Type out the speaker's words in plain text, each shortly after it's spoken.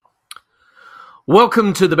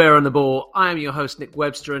Welcome to The Bear and the Ball. I am your host, Nick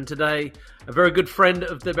Webster, and today a very good friend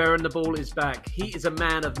of The Bear and the Ball is back. He is a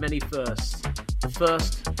man of many firsts. The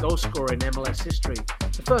first goal scorer in MLS history,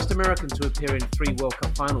 the first American to appear in 3 World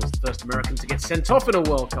Cup finals, the first American to get sent off in a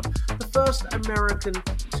World Cup, the first American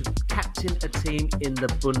to captain a team in the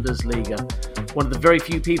Bundesliga. One of the very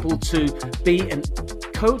few people to be a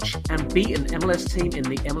coach and beat an MLS team in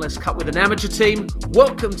the MLS Cup with an amateur team.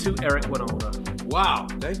 Welcome to Eric Wynalda. Wow,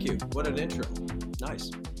 thank you. What an intro.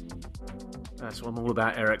 Nice. That's what I'm all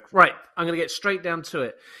about, Eric. Right, I'm going to get straight down to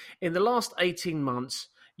it. In the last 18 months,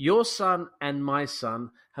 your son and my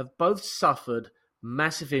son have both suffered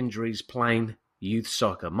massive injuries playing youth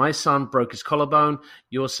soccer. My son broke his collarbone.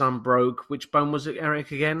 Your son broke, which bone was it,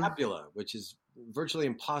 Eric, again? Scapula, which is virtually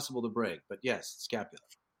impossible to break, but yes, scapula.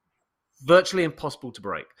 Virtually impossible to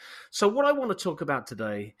break. So what I want to talk about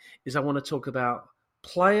today is I want to talk about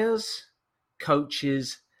players,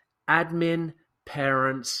 coaches, admin,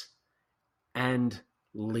 parents, and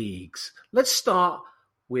leagues. Let's start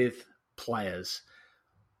with players.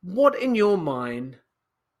 What in your mind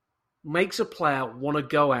makes a player want to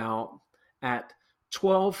go out at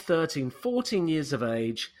 12, 13, 14 years of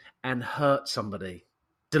age and hurt somebody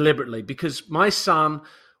deliberately? Because my son,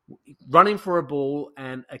 running for a ball,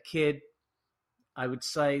 and a kid, I would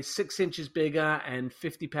say 6 inches bigger and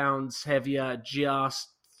 50 pounds heavier, just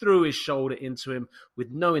threw his shoulder into him with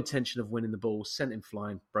no intention of winning the ball, sent him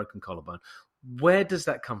flying, broken collarbone. Where does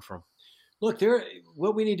that come from? Look,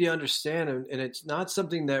 what we need to understand, and it's not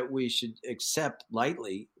something that we should accept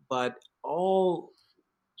lightly, but all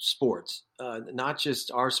sports, not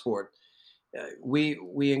just our sport,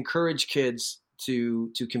 we encourage kids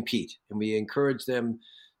to compete, and we encourage them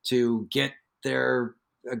to get their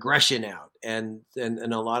aggression out. And a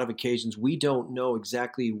lot of occasions, we don't know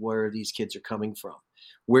exactly where these kids are coming from,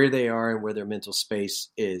 where they are and where their mental space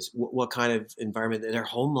is, what kind of environment their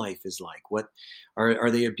home life is like. What are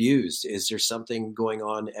they abused? Is there something going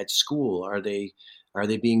on at school? Are they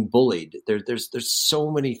being bullied? There's so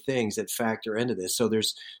many things that factor into this. So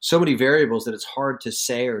there's so many variables that it's hard to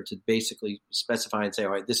say or to basically specify and say,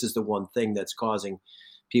 all right, this is the one thing that's causing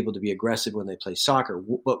people to be aggressive when they play soccer.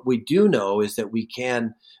 What we do know is that we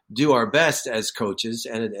can do our best as coaches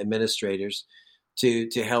and administrators to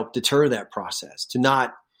help deter that process, to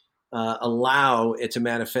not allow it to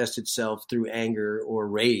manifest itself through anger or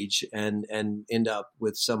rage and end up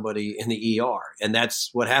with somebody in the ER. And that's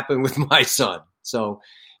what happened with my son. So,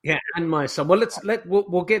 yeah, and my son. Well,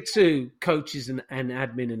 we'll get to coaches and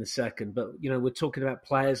admin in a second, but we're talking about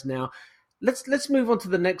players now. Let's move on to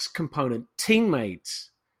the next component: teammates.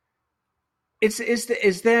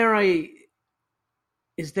 Is there a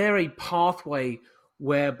pathway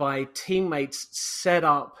whereby teammates set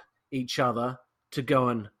up each other to go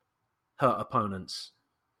and hurt opponents?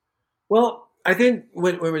 Well, I think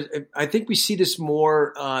we see this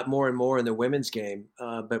more and more in the women's game,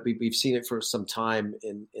 but we've seen it for some time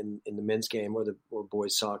in the men's game or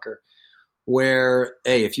boys soccer, where,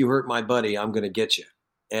 hey, if you hurt my buddy, I'm going to get you,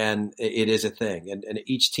 and it is a thing, and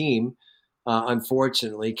each team,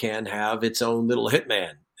 unfortunately, can have its own little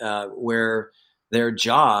hitman, where their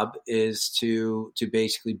job is to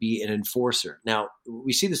basically be an enforcer. Now,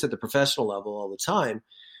 we see this at the professional level all the time,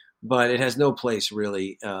 but it has no place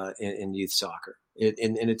really in youth soccer.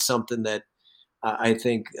 And it's something that I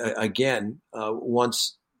think, again,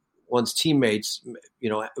 once teammates,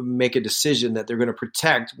 make a decision that they're going to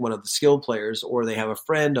protect one of the skilled players, or they have a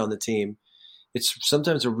friend on the team, it's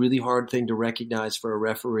sometimes a really hard thing to recognize for a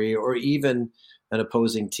referee or even an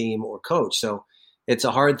opposing team or coach. So it's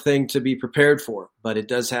a hard thing to be prepared for, but it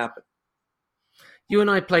does happen. You and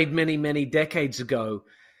I played many, many decades ago.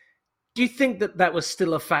 Do you think that was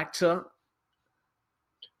still a factor?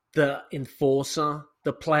 The enforcer,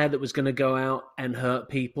 the player that was going to go out and hurt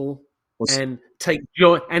people and take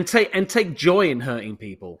joy in hurting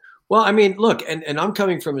people. Well, I mean, look, and I'm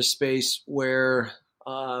coming from a space where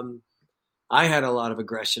I had a lot of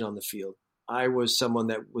aggression on the field. I was someone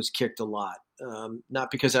that was kicked a lot,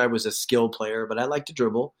 not because I was a skilled player, but I like to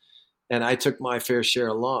dribble, and I took my fair share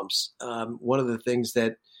of lumps. One of the things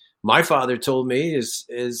that my father told me is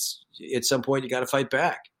at some point you got to fight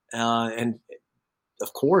back, and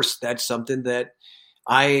of course that's something that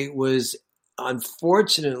I was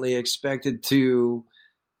unfortunately expected to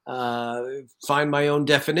find my own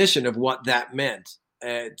definition of what that meant.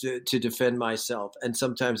 To defend myself. And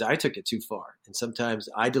sometimes I took it too far. And sometimes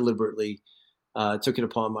I deliberately took it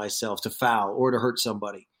upon myself to foul or to hurt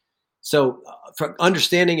somebody. So from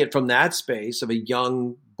understanding it from that space of a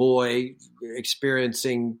young boy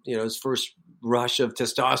experiencing, his first rush of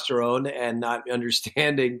testosterone and not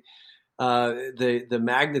understanding the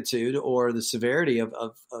magnitude or the severity of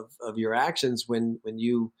your actions when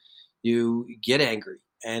you get angry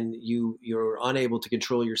and you're unable to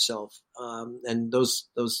control yourself. And those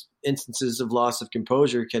instances of loss of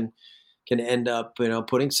composure can end up,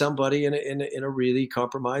 putting somebody in a really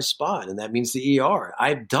compromised spot, and that means the ER.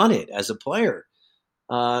 I've done it as a player.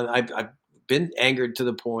 I've been angered to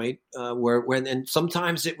the point and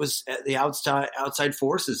sometimes it was at the outside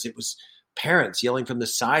forces. It was parents yelling from the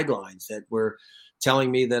sidelines that were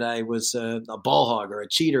telling me that I was a ball hog or a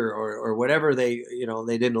cheater or whatever. They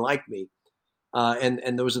didn't like me.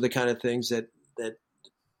 And those are the kind of things that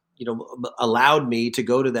allowed me to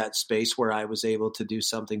go to that space where I was able to do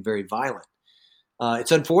something very violent.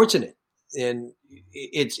 It's unfortunate, and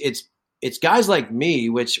it's guys like me,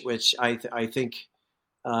 which I think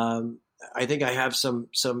I have some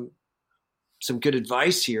good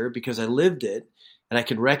advice here because I lived it and I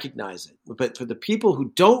can recognize it. But for the people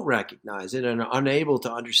who don't recognize it and are unable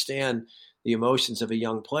to understand the emotions of a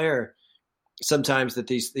young player, sometimes that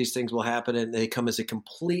these things will happen and they come as a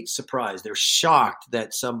complete surprise. They're shocked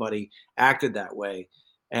that somebody acted that way.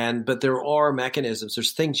 But there are mechanisms.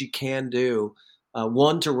 There's things you can do.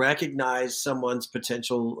 One, to recognize someone's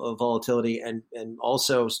potential volatility, and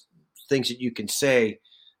also things that you can say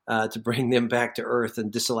to bring them back to earth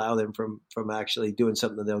and disallow them from actually doing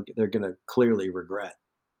something that they're going to clearly regret.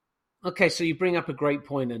 Okay, so you bring up a great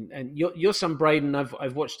point, and your son Braden,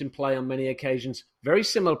 I've watched him play on many occasions. Very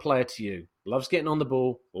similar player to you. Loves getting on the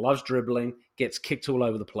ball, loves dribbling, gets kicked all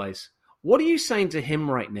over the place. What are you saying to him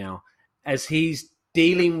right now as he's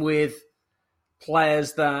dealing with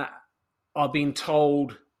players that are being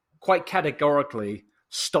told quite categorically,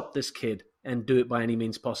 stop this kid and do it by any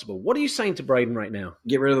means possible? What are you saying to Braden right now?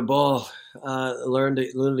 Get rid of the ball. Learn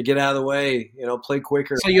to get out of the way. Play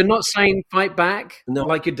quicker. So you're not saying fight back, no,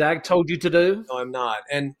 like your dad told you to do? No, I'm not.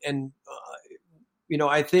 And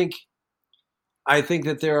I think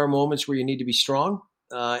that there are moments where you need to be strong,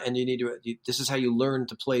 and this is how you learn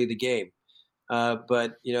to play the game.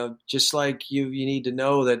 But just like you need to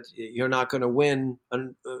know that you're not going to win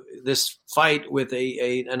this fight with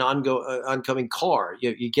an oncoming car.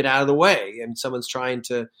 You get out of the way, and someone's trying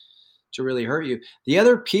to really hurt you. The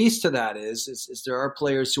other piece to that is there are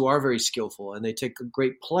players who are very skillful, and they take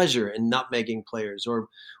great pleasure in nutmegging players or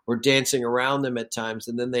dancing around them at times,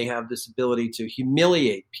 and then they have this ability to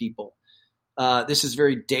humiliate people. This is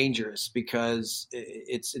very dangerous because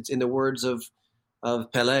it's in the words of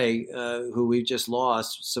Pelé, who we've just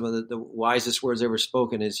lost. Some of the wisest words ever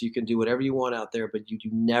spoken is, you can do whatever you want out there, but you do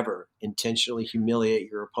never intentionally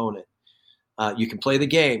humiliate your opponent. You can play the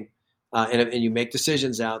game, and you make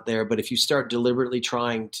decisions out there, but if you start deliberately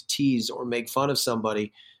trying to tease or make fun of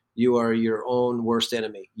somebody, you are your own worst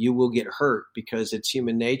enemy. You will get hurt because it's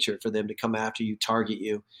human nature for them to come after you, target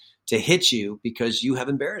you, to hit you because you have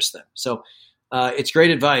embarrassed them. So it's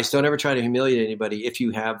great advice. Don't ever try to humiliate anybody if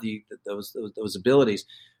you have those abilities.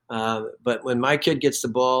 But when my kid gets the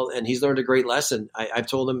ball, and he's learned a great lesson, I've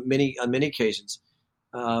told him on many occasions,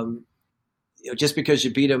 just because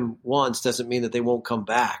you beat them once doesn't mean that they won't come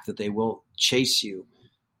back, that they won't chase you.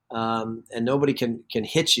 And nobody can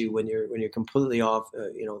hit you when you're completely off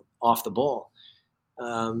the ball.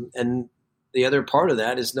 And the other part of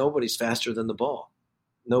that is nobody's faster than the ball.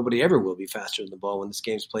 Nobody ever will be faster than the ball when this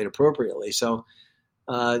game's played appropriately. So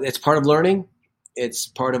it's part of learning. It's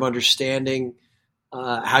part of understanding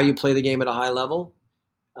how you play the game at a high level.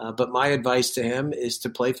 But my advice to him is to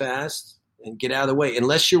play fast and get out of the way,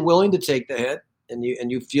 unless you're willing to take the hit and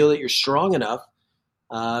you feel that you're strong enough,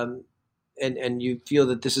 and you feel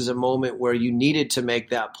that this is a moment where you needed to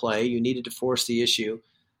make that play, you needed to force the issue,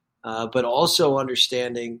 but also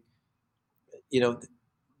understanding,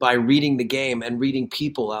 by reading the game and reading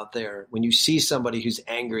people out there, when you see somebody who's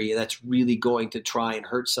angry that's really going to try and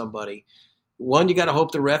hurt somebody, one, you got to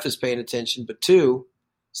hope the ref is paying attention, but two,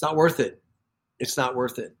 it's not worth it. It's not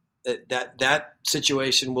worth it. That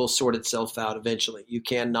situation will sort itself out eventually. You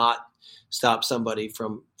cannot stop somebody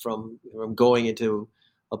from going into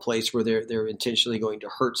a place where they're intentionally going to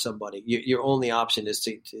hurt somebody. Your only option is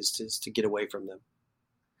to get away from them.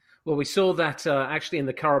 Well, we saw that actually in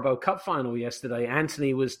the Carabao Cup final yesterday.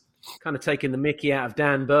 Anthony was kind of taking the mickey out of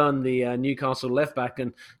Dan Burn, the Newcastle left back,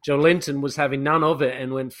 and Joe Linton was having none of it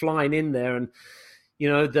and went flying in there. And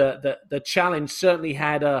the challenge certainly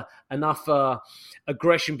had enough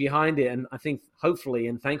aggression behind it, and I think hopefully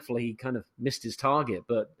and thankfully he kind of missed his target.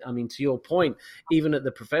 But I mean, to your point, even at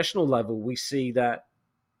the professional level, we see that.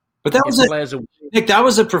 But that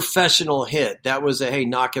was a professional hit. That was a hey,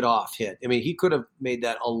 knock it off hit. I mean, he could have made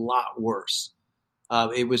that a lot worse.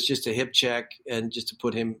 It was just a hip check and just to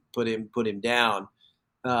put him down.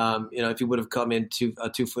 If he would have come into a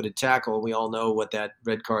 2-footed tackle, we all know what that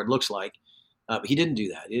red card looks like. But he didn't do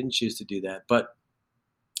that. He didn't choose to do that. But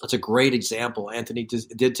it's a great example. Anthony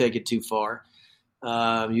did take it too far.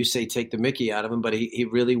 You say take the mickey out of him, but he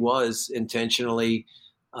really was intentionally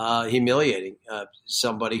humiliating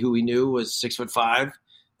somebody who he knew was 6'5"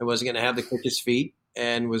 and wasn't going to have the quickest feet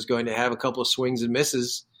and was going to have a couple of swings and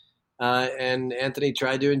misses. And Anthony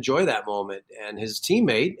tried to enjoy that moment. And his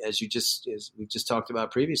teammate, as we just talked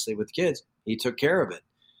about previously with kids, he took care of it.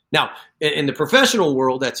 Now, in the professional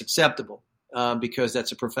world, that's acceptable because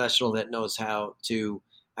that's a professional that knows how to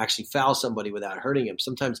actually foul somebody without hurting him.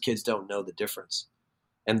 Sometimes kids don't know the difference.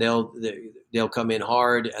 And they'll come in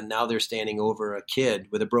hard, and now they're standing over a kid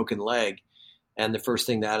with a broken leg. And the first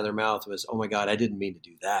thing out of their mouth was, "Oh my God, I didn't mean to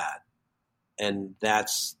do that." And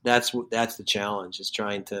that's the challenge, is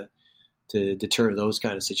trying to deter those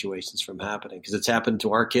kind of situations from happening, because it's happened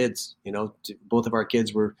to our kids. Both of our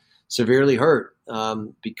kids were severely hurt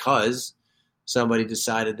because somebody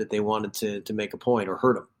decided that they wanted to make a point or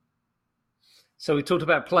hurt them. So we talked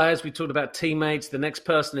about players, we talked about teammates. The next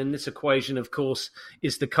person in this equation, of course,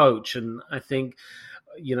 is the coach. And I think,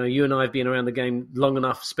 you and I have been around the game long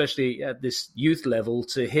enough, especially at this youth level,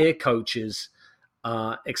 to hear coaches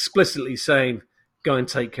explicitly saying, go and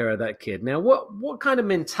take care of that kid. Now, what kind of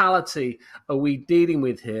mentality are we dealing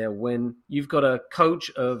with here when you've got a coach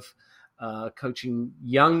of coaching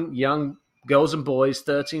young girls and boys,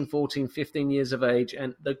 13, 14, 15 years of age,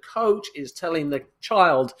 and the coach is telling the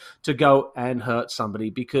child to go and hurt somebody?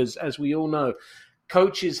 Because, as we all know,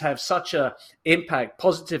 coaches have such an impact,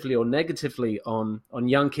 positively or negatively, on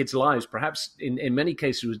young kids' lives, perhaps in many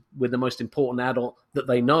cases with the most important adult that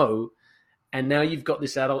they know. And now you've got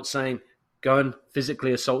this adult saying, go and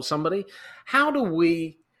physically assault somebody. How do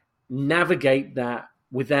we navigate that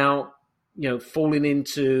without, falling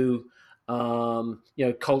into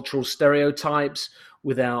cultural stereotypes,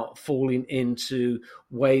 without falling into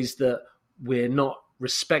ways that we're not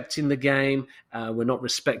respecting the game, we're not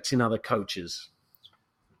respecting other coaches?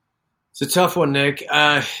 It's a tough one, Nick.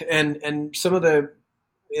 And some of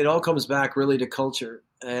it all comes back really to culture.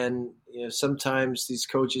 And sometimes these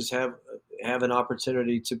coaches have an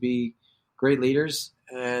opportunity to be great leaders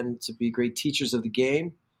and to be great teachers of the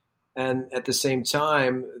game. And at the same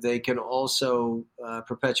time, they can also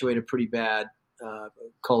perpetuate a pretty bad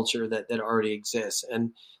culture that already exists.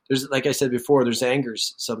 And there's, like I said before, there's anger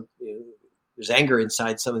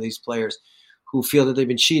inside some of these players who feel that they've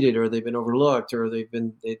been cheated, or they've been overlooked, or they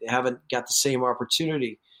haven't got the same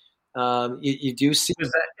opportunity. You do see.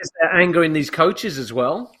 Is there anger in these coaches as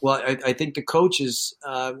well? Well, I think the coaches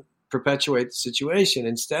perpetuate the situation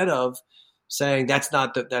instead of saying that's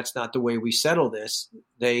not the way we settle this.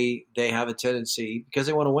 They have a tendency, because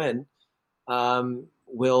they want to win,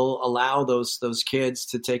 will allow those kids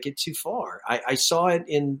to take it too far. I saw it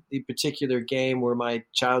in the particular game where my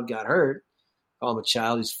child got hurt. I call him a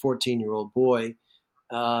child. He's a 14-year-old boy.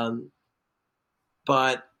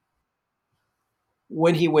 But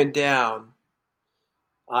when he went down,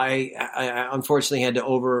 I unfortunately had to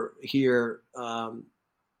overhear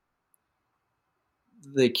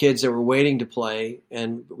the kids that were waiting to play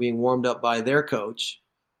and being warmed up by their coach.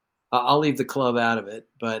 I'll leave the club out of it,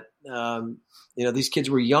 but these kids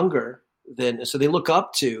were younger so they look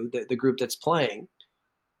up to the group that's playing,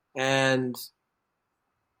 and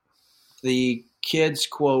the kid's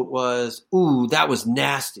quote was, "Ooh, that was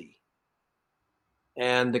nasty."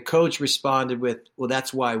 And the coach responded with, "Well,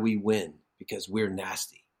 that's why we win, because we're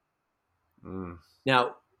nasty."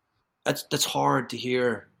 Now, that's hard to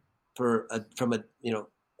hear from a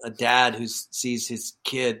dad who sees his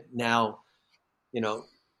kid now,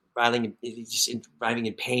 writhing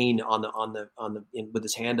in pain with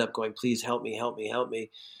his hand up, going, "Please help me, help me, help me,"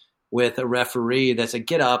 with a referee that said,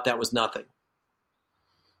 "Get up, that was nothing."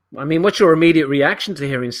 I mean, what's your immediate reaction to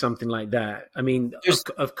hearing something like that? I mean,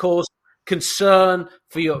 of course, concern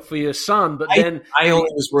for your son, but then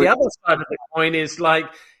the other side of the coin is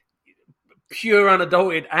like pure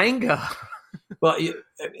unadulterated anger. Well,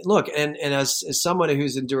 look, and as someone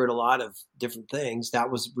who's endured a lot of different things,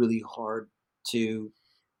 that was really hard to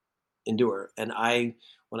endure. And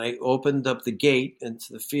when I opened up the gate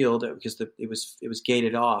into the field, because it was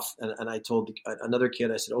gated off, and I told another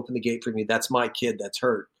kid, I said, "Open the gate for me. That's my kid that's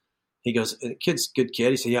hurt." He goes, "Kid's a good kid."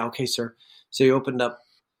 He said, "Yeah, okay, sir." So he opened up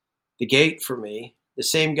the gate for me. The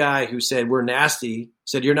same guy who said, "We're nasty,"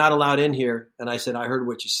 said, "You're not allowed in here." And I said, "I heard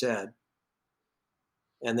what you said."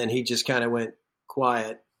 And then he just kind of went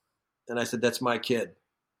quiet. And I said, "That's my kid."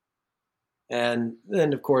 And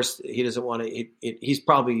then, of course, he doesn't want to, he's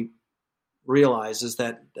probably realizes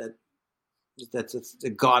that That's a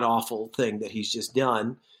god awful thing that he's just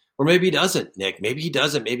done. Or maybe he doesn't, Nick. Maybe he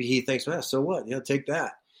doesn't. Maybe he thinks, well, so what? Take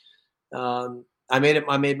that. I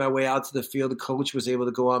made my way out to the field. The coach was able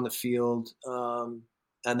to go on the field, and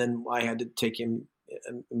then I had to take him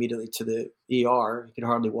immediately to the ER. He could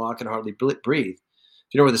hardly walk and hardly breathe.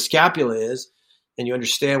 If you know where the scapula is, and you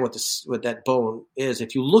understand what that bone is,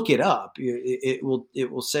 if you look it up, it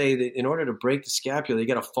will say that in order to break the scapula, you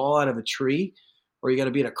got to fall out of a tree, or you got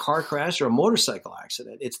to be in a car crash or a motorcycle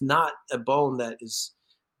accident. It's not a bone that is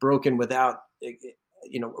broken without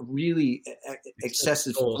really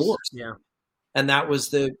excessive force. Yeah. And that was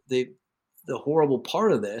the horrible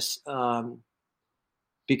part of this,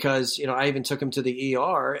 because I even took him to the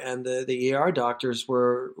ER, and the ER doctors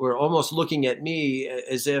were almost looking at me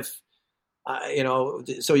as if,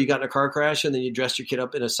 so you got in a car crash and then you dressed your kid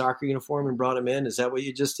up in a soccer uniform and brought him in. Is that what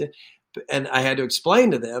you just did? And I had to explain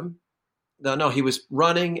to them, no, he was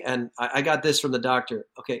running, and I got this from the doctor.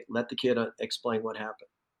 Okay, let the kid explain what happened,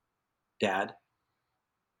 Dad.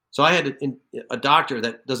 So I had a doctor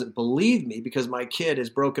that doesn't believe me because my kid has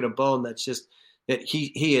broken a bone that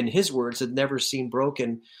he in his words had never seen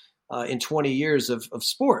broken in 20 years of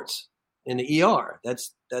sports in the ER.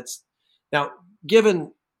 That's now,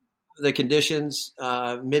 given the conditions,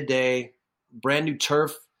 midday, brand new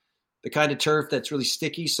turf, the kind of turf that's really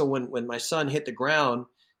sticky. So when my son hit the ground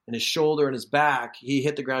and his shoulder and his back, he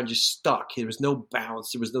hit the ground just stuck. There was no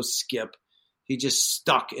bounce. There was no skip. He just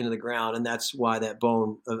stuck into the ground, and that's why that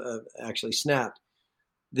bone actually snapped.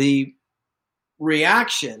 The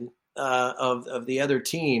reaction of the other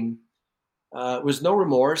team was no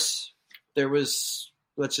remorse. There was,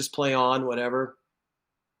 let's just play on, whatever.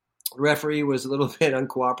 The referee was a little bit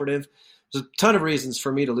uncooperative. There's a ton of reasons for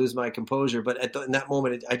me to lose my composure, but in that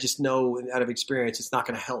moment, I just know out of experience it's not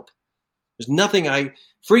going to help. There's nothing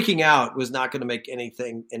freaking out was not going to make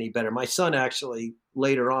anything any better. My son actually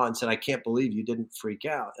later on said, I can't believe you didn't freak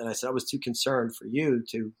out. And I said, I was too concerned for you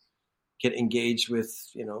to get engaged with,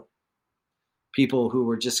 people who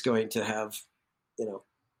were just going to have,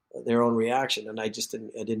 their own reaction. And I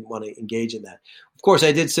didn't want to engage in that. Of course,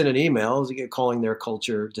 I did send an email calling their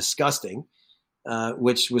culture disgusting,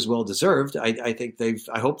 which was well deserved. I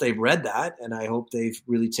hope they've read that, and I hope they've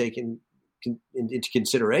really taken into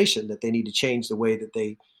consideration that they need to change the way that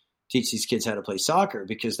they teach these kids how to play soccer,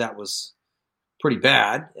 because that was pretty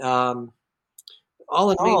bad. All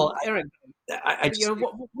in all, Eric,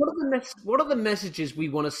 what are the messages we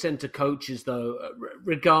want to send to coaches though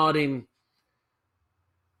regarding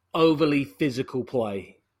overly physical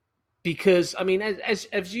play? Because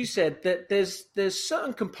as you said, that there's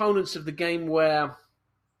certain components of the game where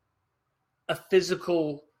a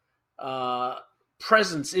physical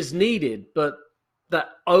presence is needed, but that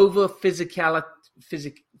over physicality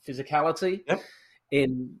yep.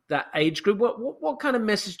 in that age group, what kind of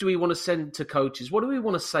message do we want to send to coaches? What do we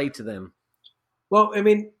want to say to them? Well,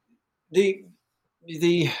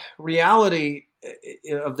 the reality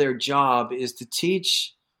of their job is to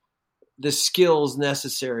teach the skills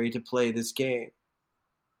necessary to play this game.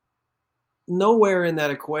 Nowhere in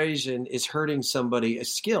that equation is hurting somebody a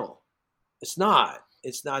skill. It's not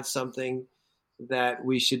something that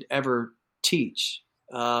we should ever teach.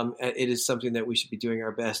 It is something that we should be doing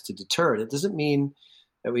our best to deter. It doesn't mean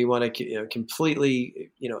that we want to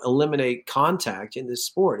completely eliminate contact in this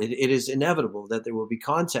sport. It is inevitable that there will be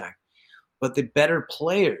contact, but the better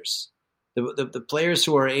players, the players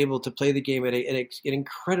who are able to play the game at an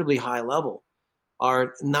incredibly high level,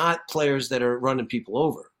 are not players that are running people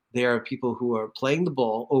over. They are people who are playing the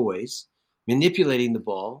ball always, manipulating the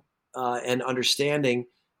ball, and understanding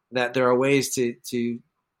that there are ways to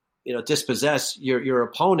dispossess your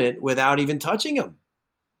opponent without even touching them.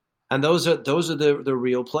 And those are the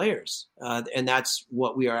real players, and that's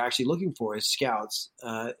what we are actually looking for as scouts.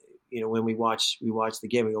 When we watch the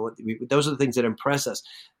game, those are the things that impress us.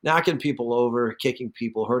 Knocking people over, kicking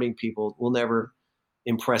people, hurting people will never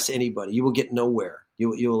impress anybody. You will get nowhere.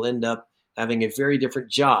 You will end up having a very different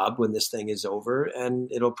job when this thing is over, and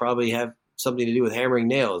it'll probably have something to do with hammering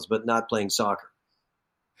nails, but not playing soccer.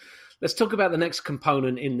 Let's talk about the next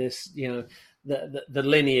component in this, the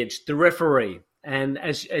lineage, the referee. And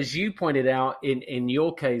as you pointed out, in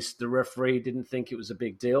your case, the referee didn't think it was a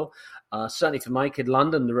big deal. Certainly for my kid,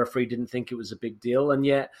 London, the referee didn't think it was a big deal. And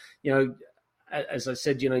yet, as I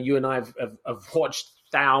said, you and I have watched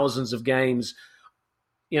thousands of games.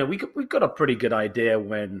 We've got a pretty good idea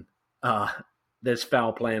when there's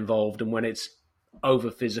foul play involved and when it's over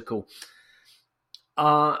physical.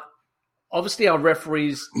 Obviously, our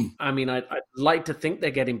referees, I'd like to think they're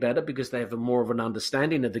getting better because they have more of an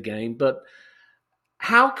understanding of the game. But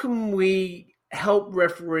how can we help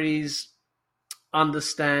referees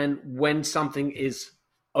understand when something is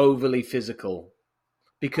overly physical,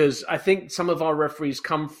 because I think some of our referees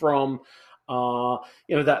come from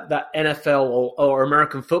that NFL or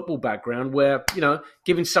American football background where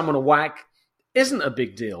giving someone a whack isn't a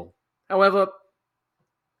big deal. However,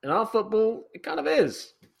 in our football, it kind of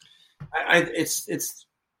is.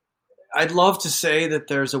 I'd love to say that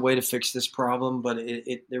there's a way to fix this problem, but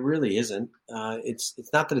there really isn't. It's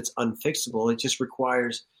not that it's unfixable. It just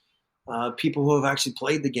requires people who have actually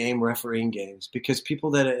played the game refereeing games, because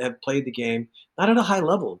people that have played the game, not at a high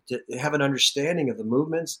level, have an understanding of the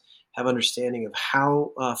movements, have understanding of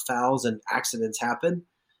how fouls and accidents happen,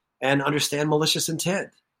 and understand malicious intent.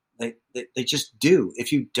 They just do.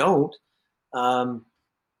 If you don't,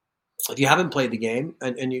 if you haven't played the game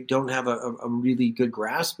and you don't have a really good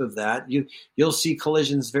grasp of that, you'll see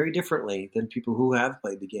collisions very differently than people who have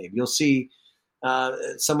played the game. You'll see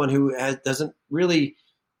someone who doesn't really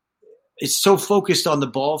is so focused on the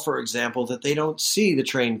ball, for example, that they don't see the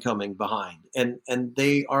train coming behind, and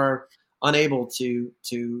they are unable to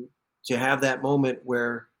have that moment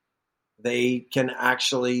where they can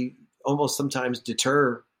actually almost sometimes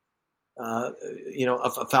deter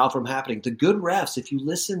a foul from happening. The good refs, if you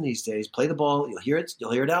listen these days, play the ball, you'll hear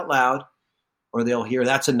it out loud, or they'll hear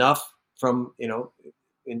that's enough from,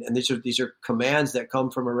 and these are commands that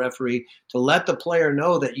come from a referee to let the player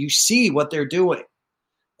know that you see what they're doing.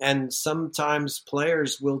 And sometimes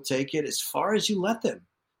players will take it as far as you let them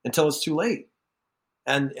until it's too late.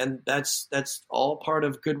 And that's all part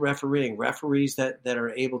of good refereeing. Referees that are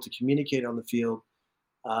able to communicate on the field,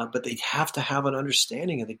 but they have to have an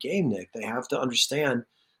understanding of the game, Nick. They have to understand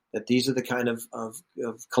that these are the kind of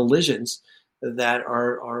collisions that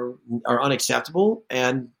are unacceptable.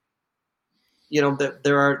 And that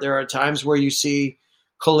there are times where you see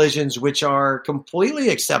collisions which are completely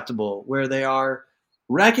acceptable, where they are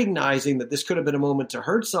recognizing that this could have been a moment to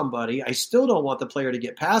hurt somebody. I still don't want the player to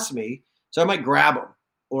get past me, so I might grab them,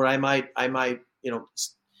 or I might kind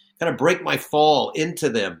of break my fall into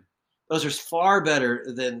them. Those are far better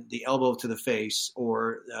than the elbow to the face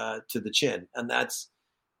or to the chin, and that's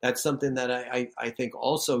something that I think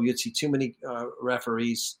also you'd see too many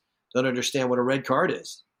referees don't understand what a red card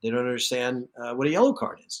is. They don't understand what a yellow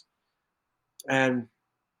card is, and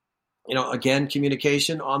again,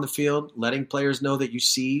 communication on the field, letting players know that you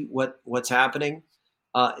see what's happening,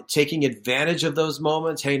 taking advantage of those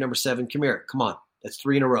moments. Hey, number 7, come here. Come on. That's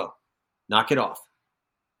 3 in a row. Knock it off.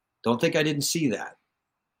 Don't think I didn't see that.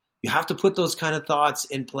 You have to put those kind of thoughts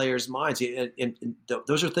in players' minds. And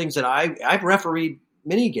those are things that I've refereed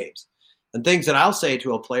many games, and things that I'll say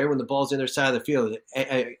to a player when the ball's in their side of the field.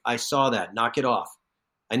 I saw that. Knock it off.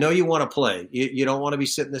 I know you want to play. You don't want to be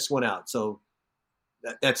sitting this one out. So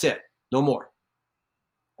that's it. No more.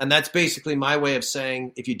 And that's basically my way of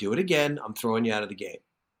saying, if you do it again, I'm throwing you out of the game.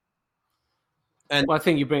 And I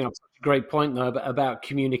think you bring up a great point, though, about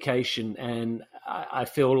communication. And I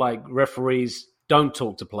feel like referees don't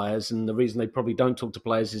talk to players. And the reason they probably don't talk to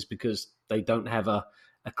players is because they don't have a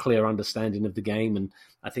clear understanding of the game. And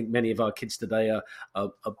I think many of our kids today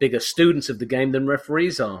are bigger students of the game than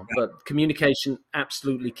referees are. But communication,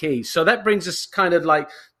 absolutely key. So that brings us kind of like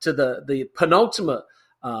to the penultimate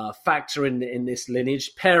factor in this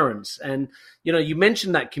lineage, parents. And you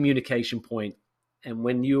mentioned that communication point, and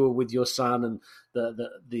when you were with your son, and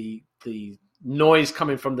the noise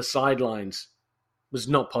coming from the sidelines was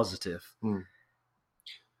not positive.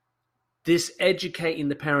 This educating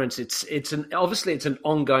the parents, obviously it's an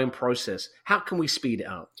ongoing process. How can we speed it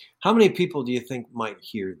up? How many people do you think might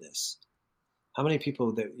hear this? How many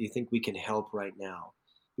people that you think we can help right now?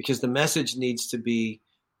 Because the message needs to be,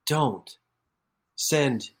 don't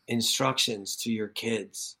send instructions to your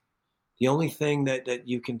kids. The only thing that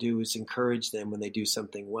you can do is encourage them when they do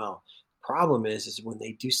something well. Problem is when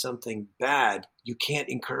they do something bad, you can't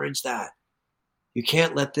encourage that. You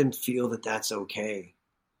can't let them feel that that's okay.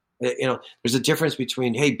 There's a difference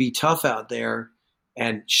between, hey, be tough out there,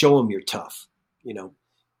 and show them you're tough.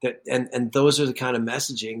 And those are the kind of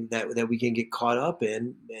messaging that we can get caught up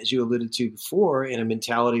in, as you alluded to before, in a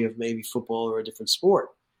mentality of maybe football or a different sport.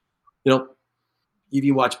 If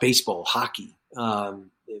you watch baseball, hockey,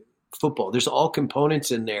 football, there's all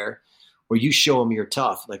components in there where you show them you're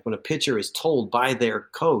tough. Like when a pitcher is told by their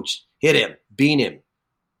coach, hit him, beat him,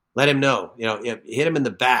 let him know, hit him in the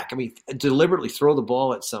back. I mean, deliberately throw the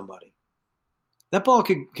ball at somebody. That ball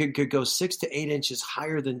could go 6 to 8 inches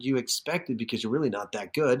higher than you expected because you're really not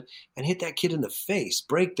that good, and hit that kid in the face,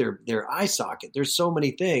 break their eye socket. There's so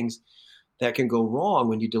many things that can go wrong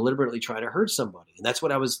when you deliberately try to hurt somebody. And that's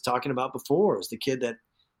what I was talking about before, is the kid that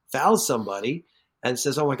fouls somebody and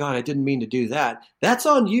says, oh my God, I didn't mean to do that. That's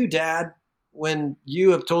on you, Dad. when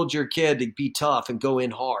you have told your kid to be tough and go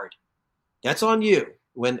in hard, that's on you.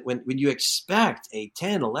 When you expect a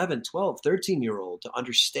 10, 11, 12, 13-year-old to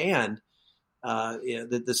understand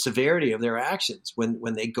the severity of their actions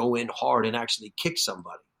when they go in hard and actually kick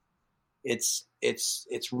somebody, it's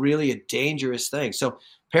really a dangerous thing. So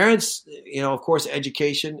parents, of course,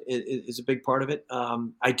 education is a big part of it.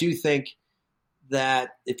 I do think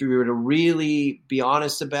that if you were to really be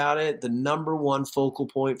honest about it, the number one focal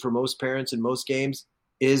point for most parents in most games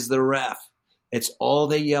is the ref. It's all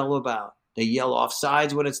they yell about. They yell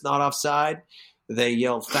offsides when it's not offside. They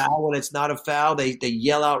yell foul when it's not a foul. They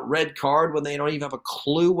yell out red card when they don't even have a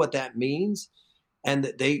clue what that means.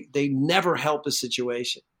 And they never help a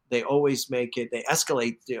situation. They always they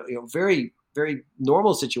escalate very, very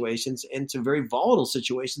normal situations into very volatile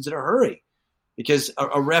situations in a hurry. Because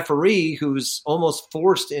a referee who's almost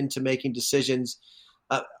forced into making decisions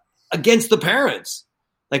against the parents,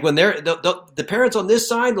 like when the parents on this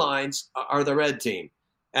sidelines are the red team,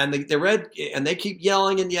 and the red, and they keep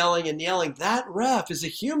yelling and yelling and yelling. That ref is a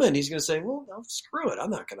human. He's going to say, "Well, no, screw it. I'm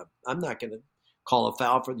not going to call a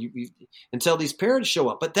foul for you until these parents show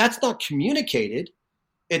up." But that's not communicated.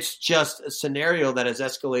 It's just a scenario that has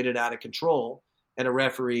escalated out of control. And a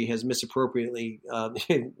referee has misappropriately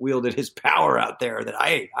wielded his power out there that,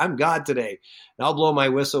 hey, I'm God today, and I'll blow my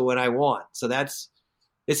whistle when I want. So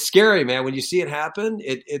it's scary, man. When you see it happen,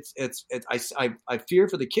 I fear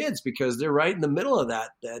for the kids because they're right in the middle of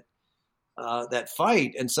that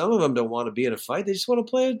fight, and some of them don't want to be in a fight. They just want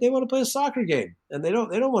to play. They want to play a soccer game, and they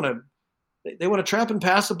don't want to. They want to trap and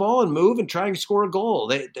pass the ball and move and try and score a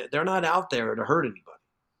goal. They're not out there to hurt anybody.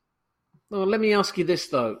 Well, let me ask you this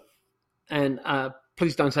though. And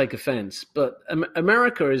please don't take offense, but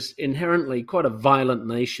America is inherently quite a violent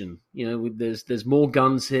nation. There's more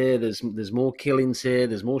guns here, there's more killings here,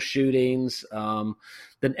 there's more shootings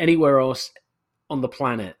than anywhere else on the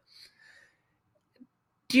planet.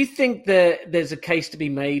 Do you think that there's a case to be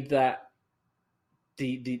made that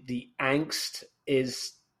the angst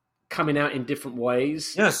is coming out in different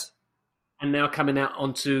ways? Yes. And now coming out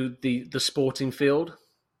onto the sporting field?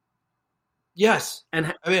 Yes,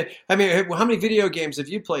 and I mean, how many video games have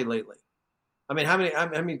you played lately? I mean,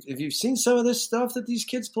 have you seen some of this stuff that these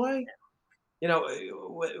kids play?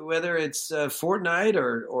 Whether it's Fortnite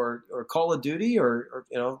or Call of Duty or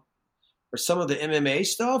some of the MMA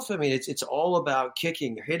stuff. I mean, it's all about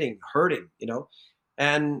kicking, hitting, hurting,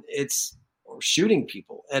 and it's shooting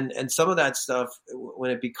people, and some of that stuff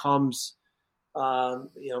when it becomes,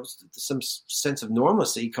 some sense of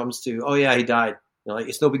normalcy comes to, oh yeah, he died.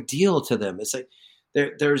 It's no big deal to them. It's like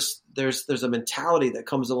there's a mentality that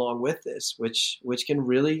comes along with this, which can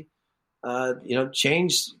really,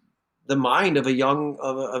 change the mind of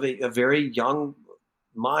a very young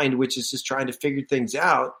mind, which is just trying to figure things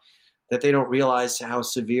out, that they don't realize how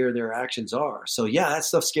severe their actions are. So yeah, that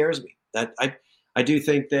stuff scares me. That I do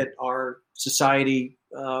think that our society,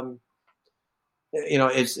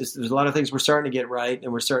 there's a lot of things we're starting to get right,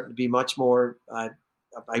 and we're starting to be much more, I'd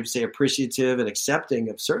say, appreciative and accepting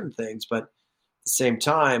of certain things, but at the same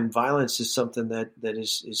time, violence is something that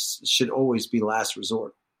should always be last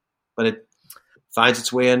resort. But it finds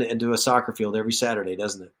its way into a soccer field every Saturday,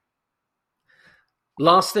 doesn't it?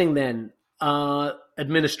 Last thing then,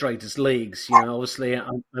 administrators, leagues. Obviously,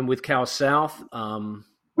 I'm with Cal South. SoCal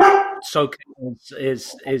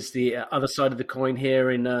is the other side of the coin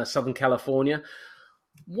here in Southern California.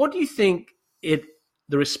 What do you think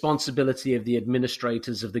the responsibility of the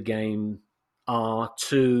administrators of the game are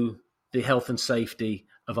to the health and safety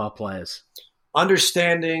of our players?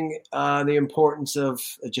 Understanding the importance of,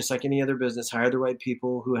 just like any other business, hire the right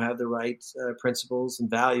people who have the right principles and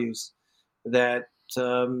values, that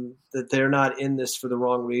they're not in this for the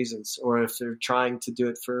wrong reasons, or if they're trying to do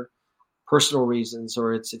it for personal reasons,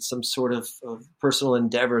 or it's some sort of personal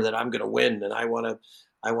endeavor that I'm going to win and I want to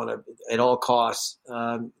at all costs.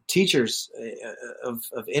 Teachers of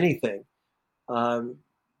anything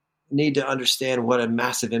need to understand what a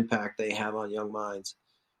massive impact they have on young minds.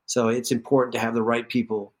 So it's important to have the right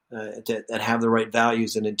people that have the right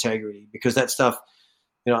values and integrity, because that stuff,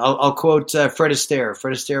 I'll quote Fred Astaire.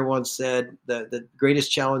 Fred Astaire once said that the greatest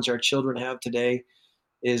challenge our children have today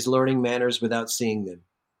is learning manners without seeing them.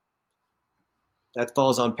 That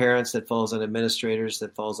falls on parents, that falls on administrators,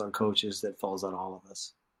 that falls on coaches, that falls on all of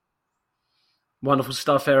us. Wonderful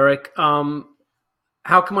stuff, Eric. How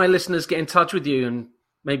can my listeners get in touch with you and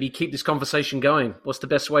maybe keep this conversation going? What's the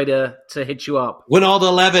best way to hit you up? Wynalda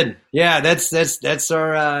 11. Yeah, that's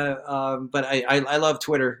our. But I love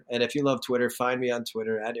Twitter, and if you love Twitter, find me on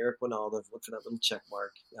Twitter at Eric Wynalda. Look for that little check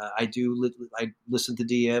mark. I listen to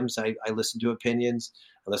DMs. I listen to opinions.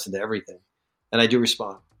 I listen to everything. and I do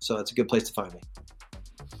respond. So it's a good place to find me.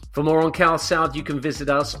 For more on Cal South, you can visit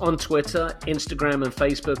us on Twitter, Instagram, and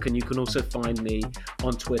Facebook, and you can also find me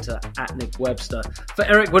on Twitter @Nick Webster. For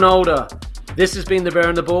Eric Wynalda, this has been The Bear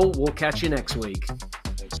and the Ball. We'll catch you next week.